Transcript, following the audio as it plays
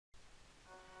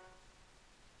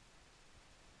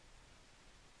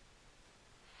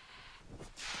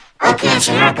Okay,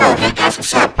 so here I go. Hey guys,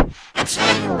 what's up? And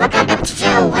today we're going to be able to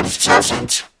do what is chosen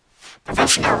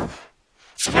professional.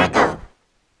 So here I go.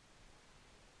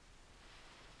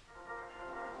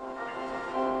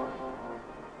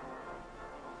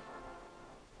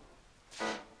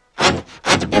 And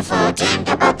the beautiful thing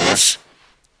about this,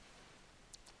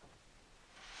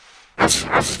 I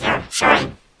was here,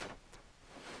 sorry.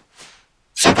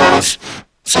 So guys,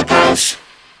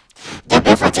 the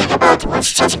beautiful thing about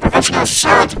what's chosen professional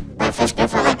sound, but it's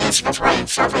beautiful like this, that's why it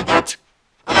sounds like that.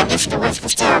 And I'm using the words for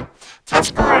still,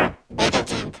 taskbar, beta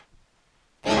thing.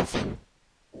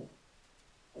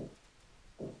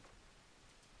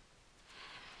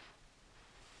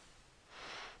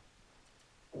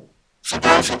 So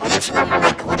guys, let's remember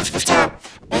like what is the still,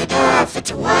 beta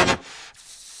 51.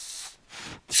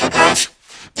 So guys,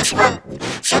 this one,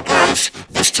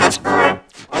 this taskbar,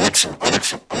 it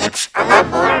looks a lot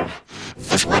more.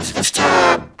 This one's just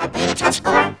a beta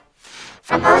taskbar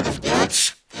from all these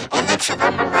builds. It looks a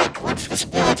lot more like what's this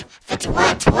build,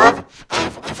 5112,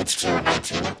 and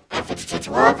 5219, and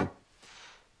 5212,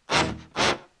 and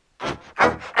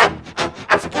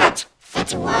I forgot,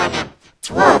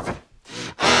 5112,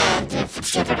 and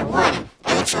 5231.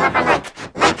 It looks a lot more like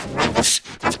this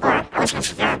taskbar. I was going to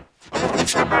forget. It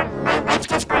looks a lot more like this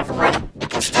taskbar for one,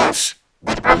 because it does.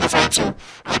 But the problem is I had to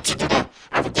do the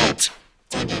update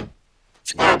thingy.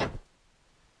 It's bad.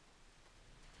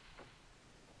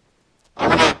 And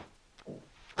when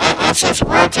it says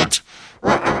wanted,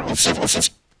 it says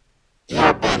you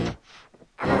have been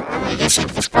using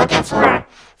this program for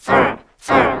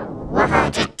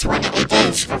 128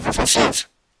 days for 5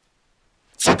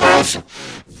 So guys,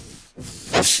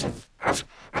 this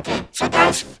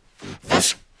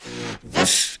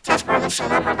taskbar looks a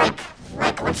lot more like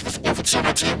what's supposed to be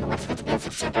 5219, what's supposed to be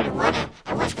 5231,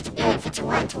 and what's supposed to be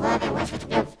 5112, and what's supposed to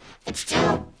be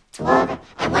 5212,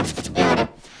 and what's supposed to be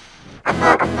I'm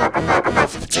not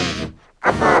 15,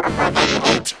 I'm not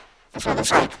 98. That's what it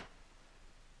looks like.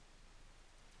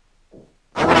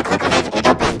 And when I click on it, it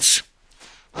opens.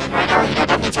 And right now,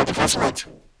 that means I have to cancel it.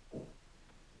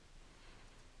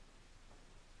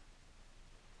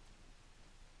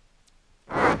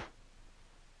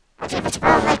 I think it's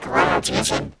about like what I have to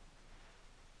use it.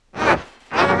 I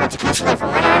don't have to cancel it from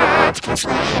when I have to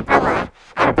cancel it. I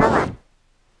had a problem.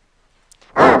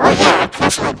 Oh yeah, I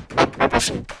canceled it by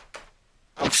pressing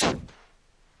exit.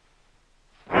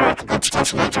 Or I could go to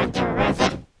cancel it and get rid of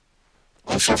it.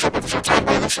 It shows up at the same time,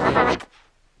 but it looks a lot more like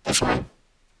this one.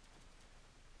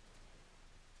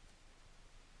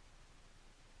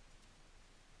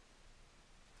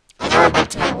 And now I'm back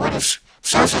to my what is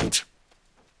chosen.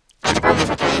 And the problem is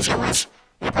I can't use it once.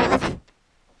 I'm gonna put 11.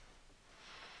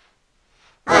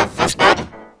 Oh, that's bad.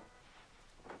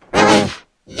 Really?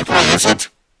 You can't use it?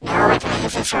 No, I can't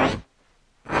use it, sorry.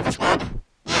 Oh, that's bad.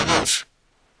 Yeah, nice.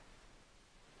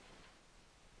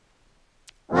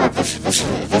 Well, this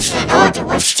is an old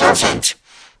what's chosen.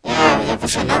 Yeah,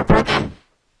 this is an old program.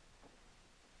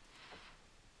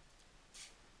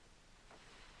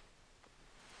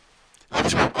 And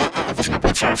there's my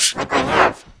pictures, like I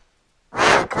have.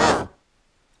 Wow, cool.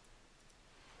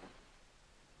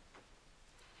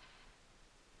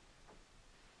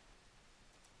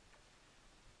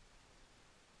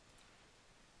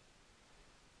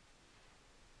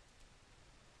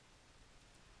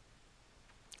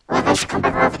 Well, they should come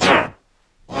back over there.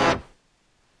 Yeah.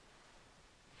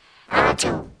 I want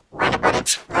to write about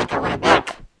it like I want it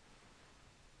back.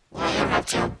 Yeah, you have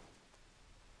to.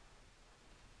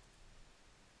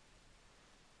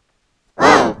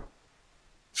 Whoa!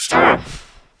 Star.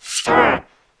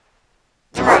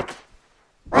 Look.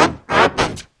 What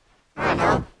happened? I don't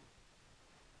know.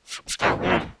 It's kind of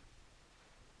weird.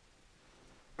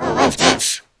 Oh, what's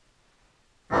this?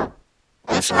 Oh.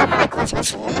 It's a lot more like what's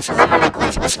missing. It's a lot more like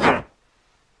what's missing here.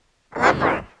 A lot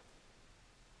more.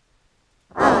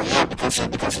 Oh, yeah, because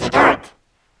of the dark.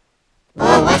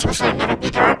 Oh, what's missing? Never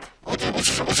be dark.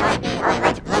 It's only be all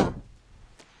light blue.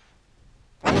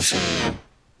 Let me see.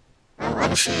 Oh, let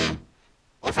me see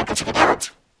if I can check it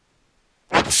out.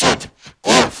 Like I said,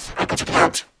 if I can check it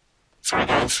out. Sorry,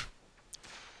 guys.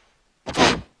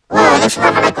 Okay. Whoa, there's a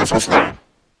lot more like what's missing there.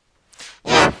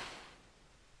 Yeah.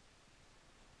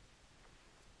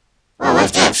 Whoa,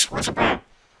 what's this? What's up there?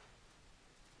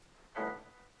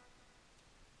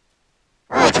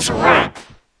 Oh, it doesn't work.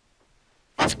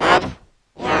 That's bad.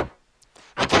 Yeah.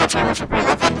 I cannot try what's up there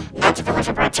 11, not to the what's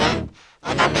up there 10,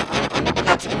 and maybe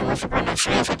not to even what's up there 9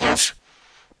 I guess.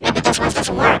 Maybe this one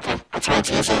doesn't work. I tried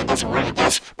to use it, it doesn't work, I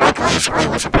guess. But I can only show you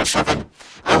what's up there 7,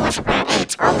 and what's up there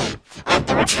 8 only. And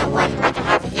the original one, like I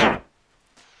have here.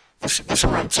 This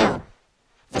one too.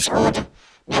 This old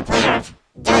new player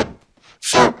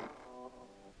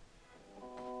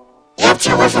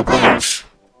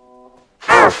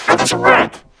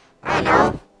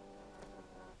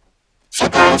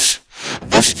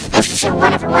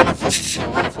everyone, this is the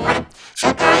one everyone.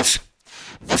 So guys,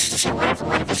 this is the same one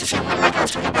everyone, this is the same one like I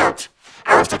was talking about.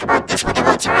 I was talking about this one the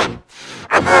whole time.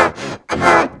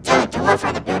 The one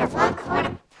from the build of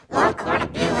Longhorn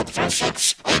build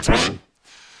 3683.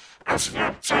 I'm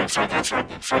sorry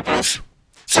guys.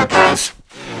 So guys,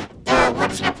 the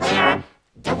one is my player,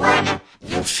 the one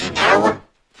you see now.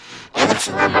 It looks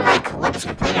a lot more like what is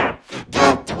my player.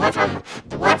 The one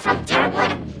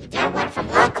from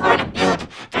Longhorn build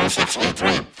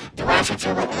 3683. The one I should do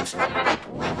it looks a lot more like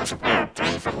what was my player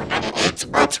 3 from 198.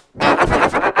 But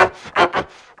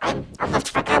I love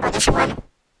to forget about this one.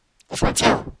 This one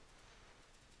too.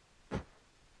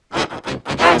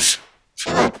 And guys,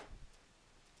 see look.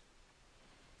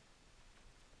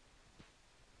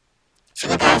 See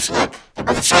look guys, look. They're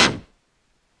both the same.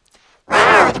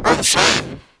 Wow, they're both the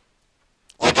same.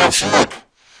 Yeah guys, see look.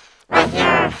 Right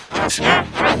here, and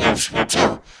here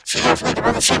too. See guys, look, they're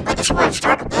both the same, but this one's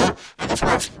dark blue, and this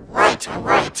one's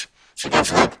white. See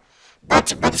guys, look. But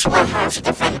this one has a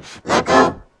different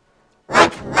logo.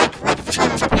 Like this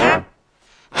one is up here,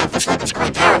 and this one is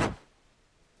going down.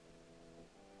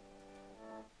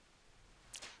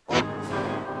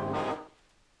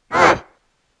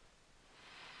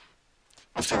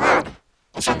 It's too loud.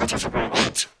 It's not much of a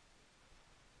 8.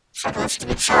 It's like lots of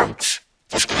big songs.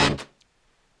 Just kidding.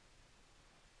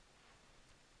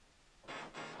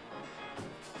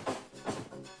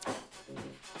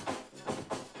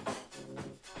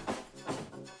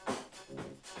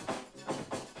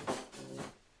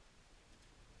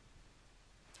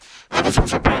 And this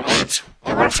one's a 8.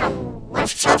 It works on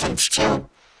West Seasons too.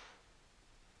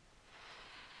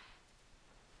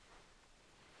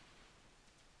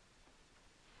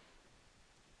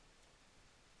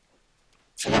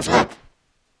 So let's look.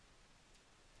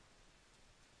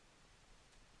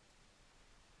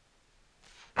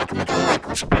 I can make it like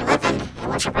 1 super 11, and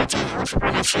 1 super 10, and 1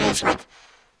 super 9 series, like,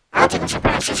 I don't think 1 super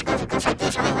 9 series goes like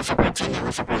this, only 1 super 10 and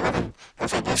 1 super 11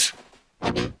 goes like this,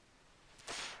 maybe.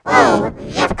 Oh,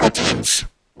 you have cartoons.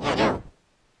 Yeah, I do.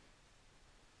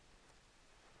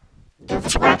 Do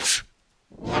this works?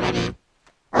 Yeah, maybe.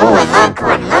 Oh,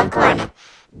 Longhorn.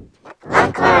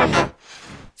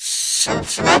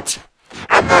 Select.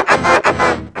 I'm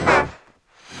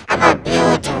a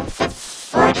build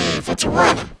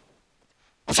 4051.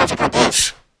 It sounds like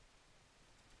this.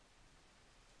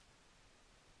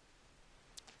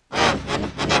 And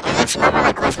it looks a lot more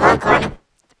like with Longhorn.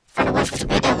 From the West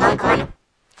Wikipedia, Longhorn.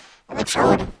 It looks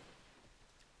old.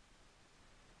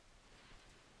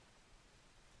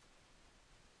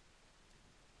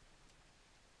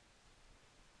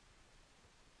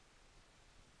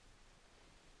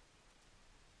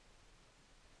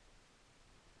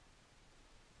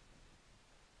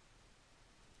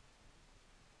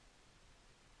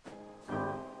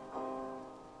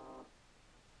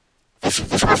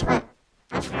 This was my...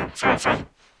 Sorry.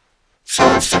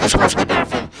 So this was my better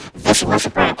thing. This was a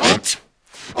better 8.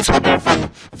 It's my better thing.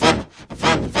 Then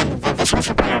this was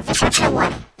a better... This was a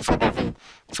 1. It's my better thing.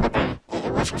 It's my better...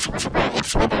 It was a better 8.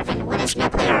 It's my better thing. What is my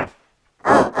player?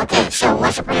 Oh, okay. So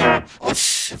what's a player?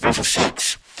 It's versus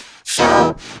 6.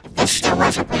 So this still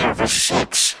was a player versus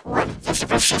 6. 1. This is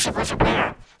versus 6 and versus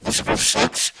player. This is versus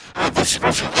 6. And this is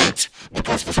versus 8.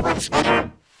 Because this one is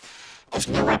better. It's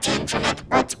newer to internet,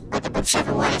 but the big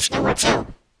 7 one is newer too.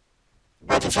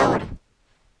 But it's old.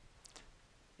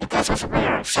 Because it's a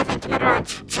player 7 came around,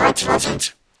 July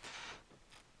 2000.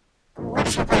 What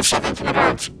is the player 7 came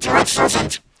around, July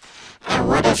 2000? And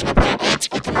what is the player 8?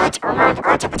 It came out around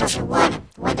our 2001,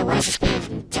 when the Windows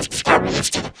Speed just got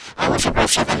released. And what is the player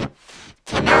 7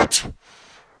 came out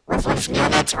with what is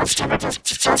Neonet on September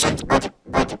 2000, but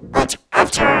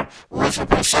after Windows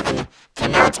Play 7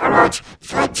 came out around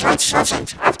July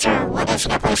 2000, after Windows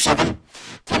Play 7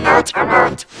 came out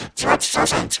around July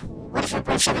 2000, Windows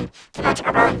Play 7 came out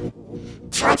around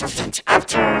July 2000,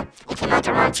 after it came out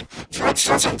around July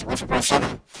 2000, Windows Play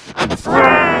 7, and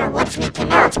before Windows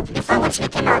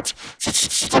came out,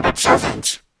 September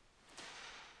 2000.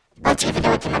 But even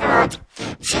though it came out around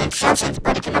June 2000,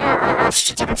 but it came out around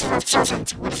September 2000,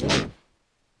 what is new?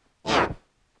 Yeah.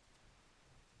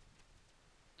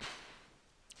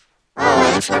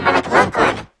 Oh, it's not like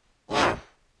Longhorn. Yeah.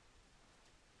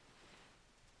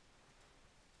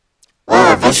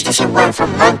 Oh, this is the same one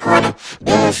from Longhorn.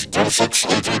 There's 36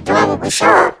 into the one we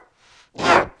saw.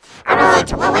 Yeah. Around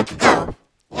 1 week ago.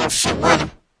 Yeah, same one.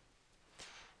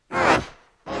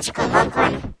 It's called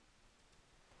Longhorn.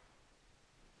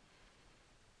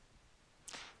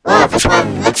 Oh, this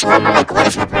one looks a lot more like what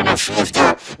is my pronunciation is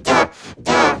the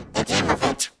name of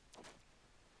it.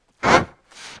 Huh?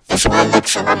 This one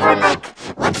looks a lot more like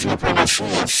what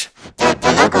 3.3 is.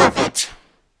 The logo of it.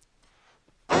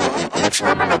 It looks a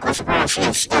lot more like what 3.3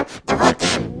 is. The whole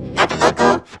theme, not the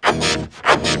logo. I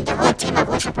mean the whole theme of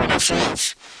what 3.3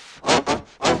 is. It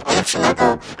looks a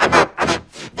logo.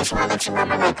 This one looks a lot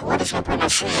more like what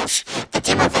 3.3 is. The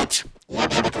theme of it.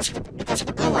 Yeah, because of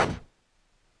the blue one.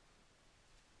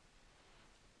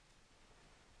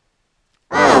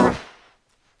 Oh,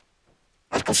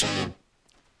 let's go see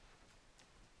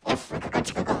if we could go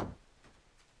to Google.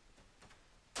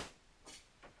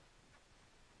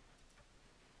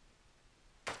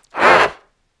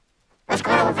 Let's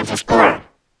go over to Explore.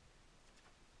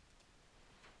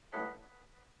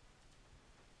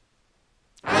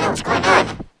 I don't know what's going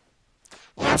on.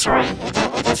 Yeah, I'm sorry.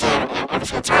 It is every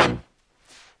single time.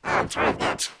 I'm tired of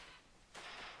that.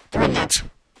 Doing that.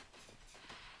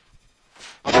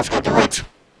 I don't forget to do it.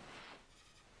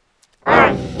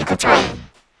 Or you could try.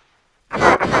 I'm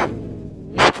a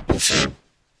Mac PC.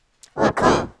 Oh,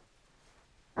 cool.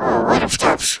 Oh, what of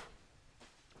stuffs.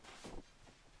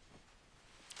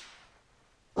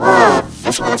 Whoa,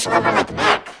 this one looks a lot more like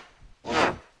Mac.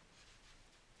 Yeah.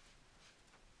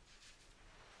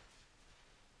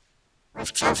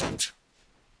 Which doesn't.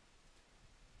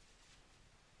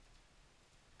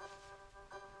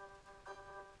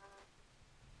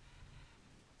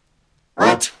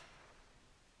 What?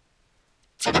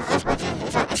 So the first button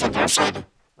is on their side.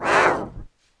 Wow.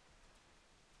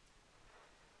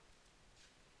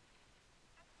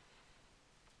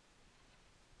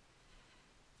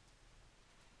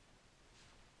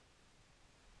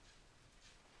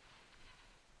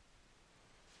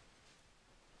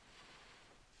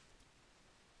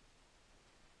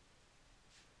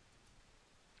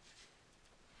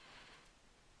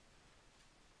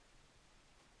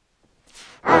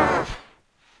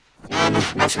 Man,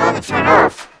 my phone is turned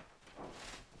off.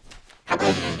 How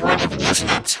about you weren't even using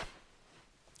it?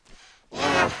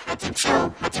 Yeah, I think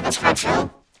so. I think it's fine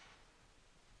too.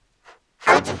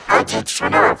 How did it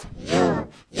turn off? You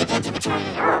didn't even turn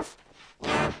it off.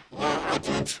 Yeah, I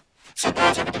did. So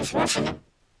guys, everything's working.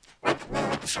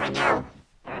 Like this right now.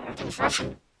 Everything's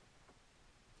working.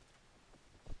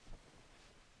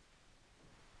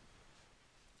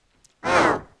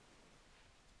 Wow.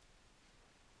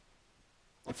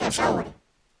 It feels old.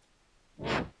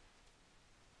 Yeah.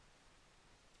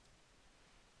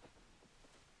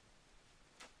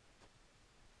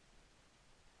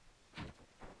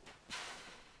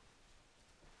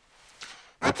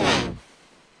 Okay.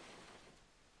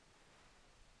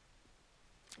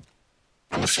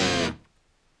 Let me see.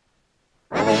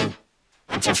 Really?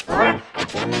 And just Explore? Are you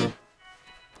kidding me?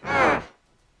 Ah.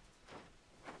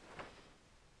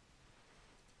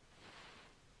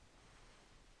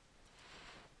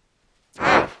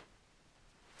 Ah.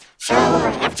 So,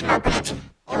 every time I open it, it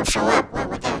will show up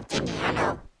with that thingy. I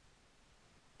know.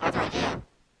 I have no idea.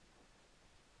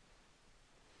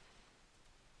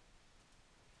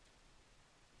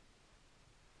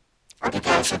 Okay,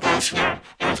 guys, so guys,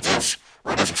 here's this.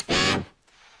 What is explain?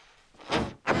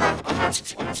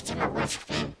 It has to know what is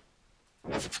explain.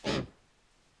 What is explain?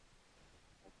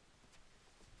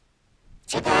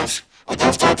 So guys, it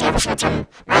does that every single time.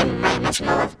 My mental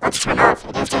what's turned off.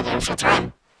 It does that every single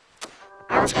time.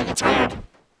 I was gonna get tired.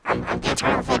 I'm getting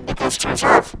tired of it because it turns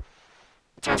off.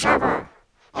 It turns over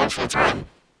every single time.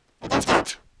 It does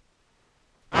that.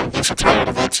 I'm getting so tired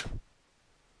of it.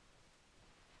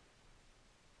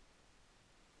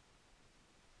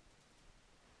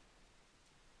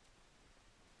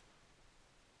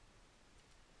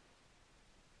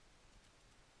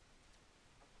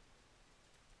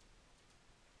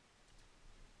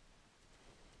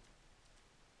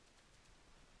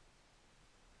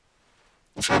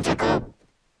 It's time to go.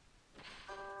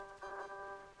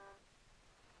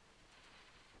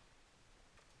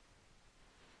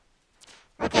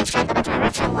 Okay, it's time to go to my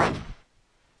original one.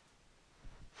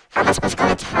 How am I supposed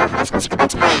to go back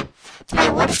to my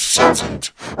what is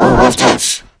 1000? Oh, what's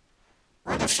this?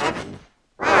 What is 7?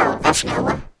 Wow, that's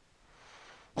new.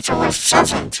 It's almost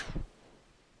 1000.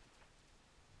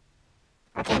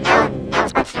 Okay, now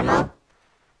it's back to normal.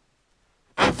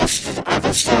 And this is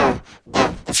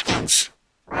the skins.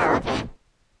 Wow, okay.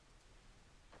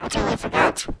 I totally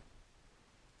forgot.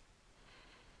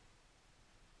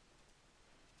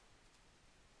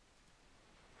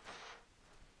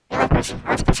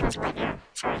 I was pushing this right here.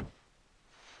 Sorry.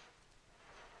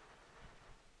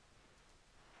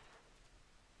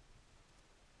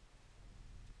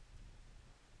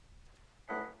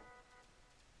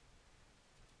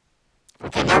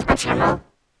 Okay, now it's back to normal.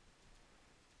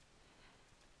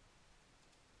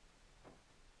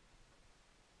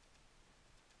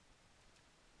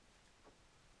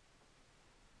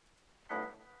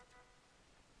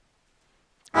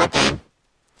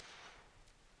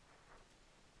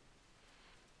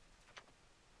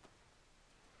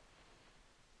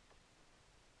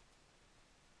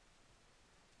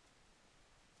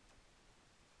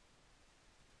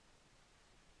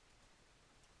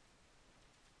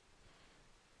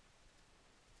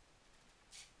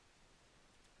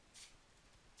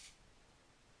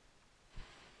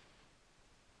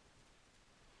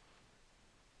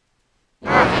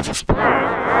 It's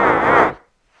Explorer.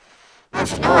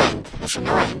 That's annoying. It's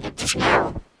annoying. Just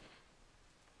now.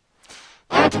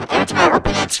 Every time I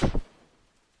open it,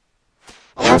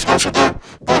 I always go to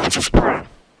the Explorer.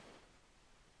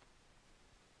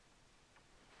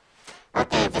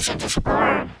 Okay, this is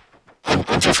Explorer.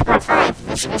 And Explorer 5.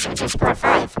 This is Explorer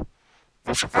 5.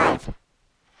 Version 5.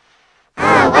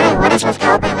 What is with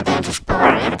the open with the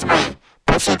Explorer? Every time I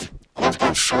press it, it always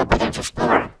goes show up with the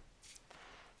Explorer.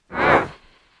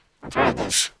 I'm trying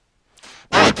this.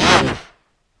 Not again.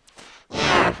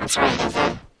 Yeah, I'm sorry about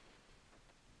that.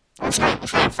 It's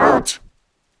my fault.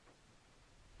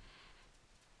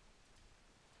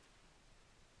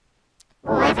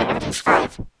 Oh, everything's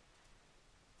 5.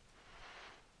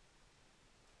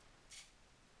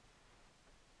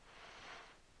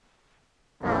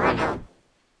 Oh, I know.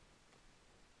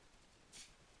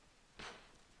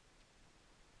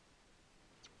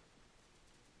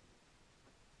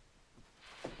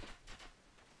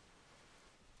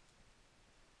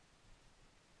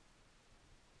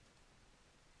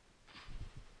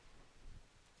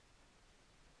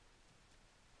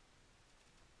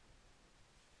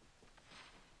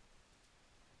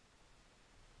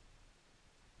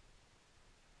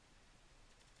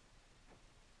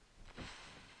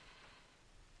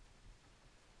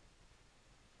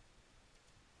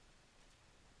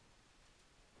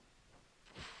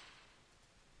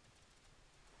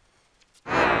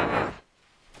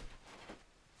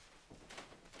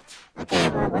 Okay,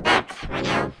 well, we're back right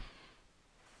now.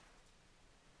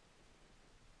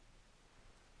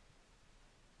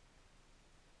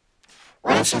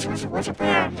 What it says was a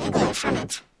prayer in English from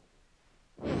it.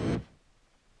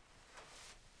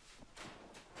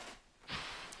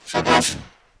 So guys,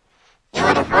 you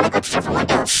want to go to different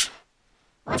windows.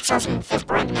 Well, it says in 5th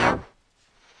grade now.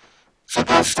 So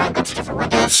guys, it's time to go to different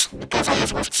windows because I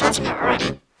used what it says in it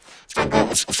already. It's time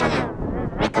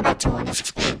to go back to Windows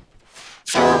XP.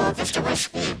 So this is the Windows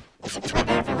XP. It's right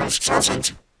there for Windows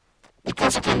 2000.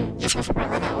 Because I can use my favorite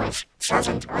window Windows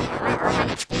 2000 on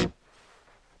XP.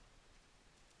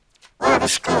 Wow,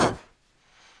 that's cool.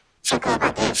 So cool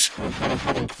about this.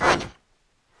 Having fun.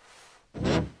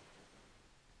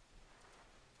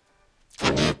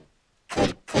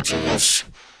 Could you use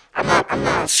I'm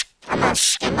not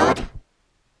skin mode?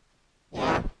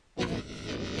 Yeah,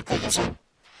 you could use it.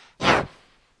 Yeah.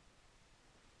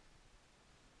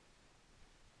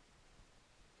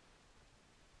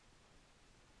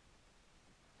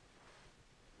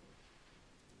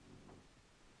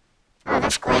 Oh,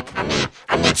 that's quick.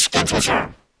 I need skin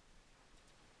teaser.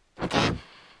 Okay.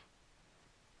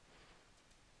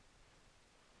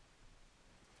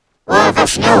 Whoa,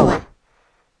 that's new.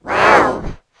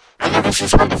 Wow. I never seen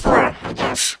this one before, I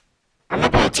guess. Or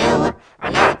maybe I do,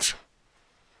 or not.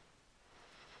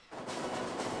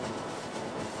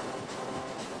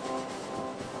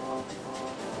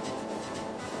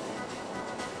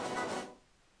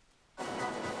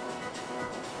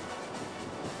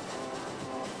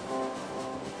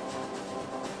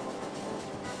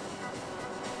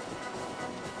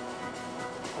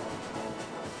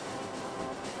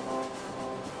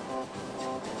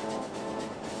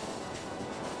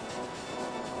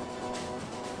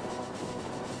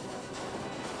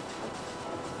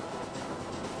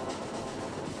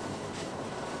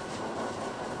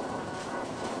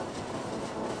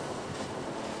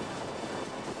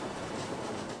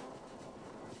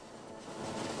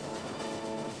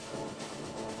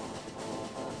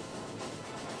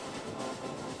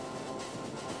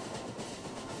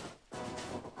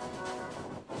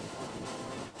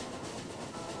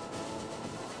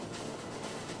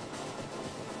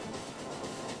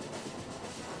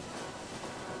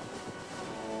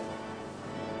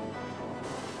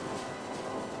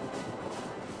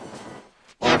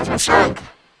 My song.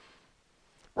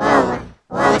 Whoa,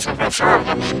 it's a great song.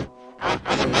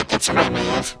 I didn't make it, somebody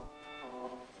made it.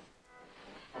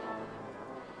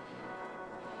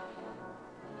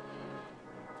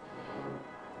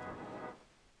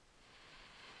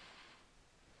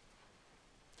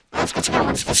 Let's get to go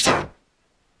into the store.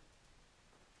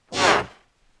 Yeah,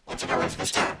 let's go into the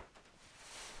store.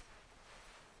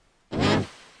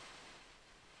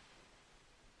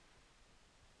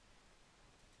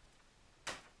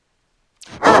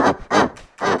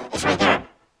 It's right there.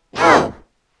 No,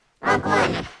 wrong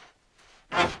one.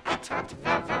 I talked to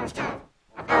Valve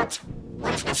about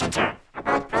what is the center,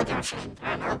 about programming,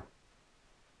 I don't know.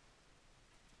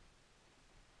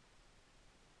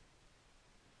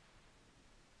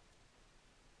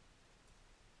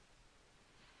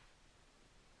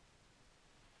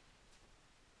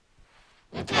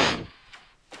 Okay.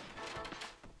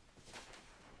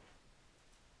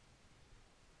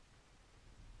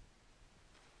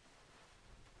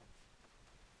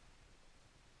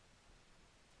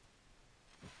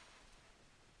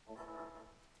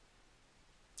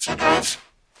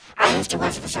 the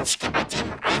words of the song skip my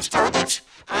team. I installed it.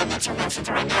 I'm into Mail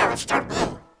Center right now. It's dark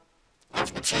blue.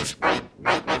 Expertise by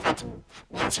that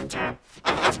Mail Center.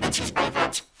 Expertise by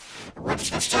that. What is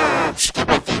the stuff?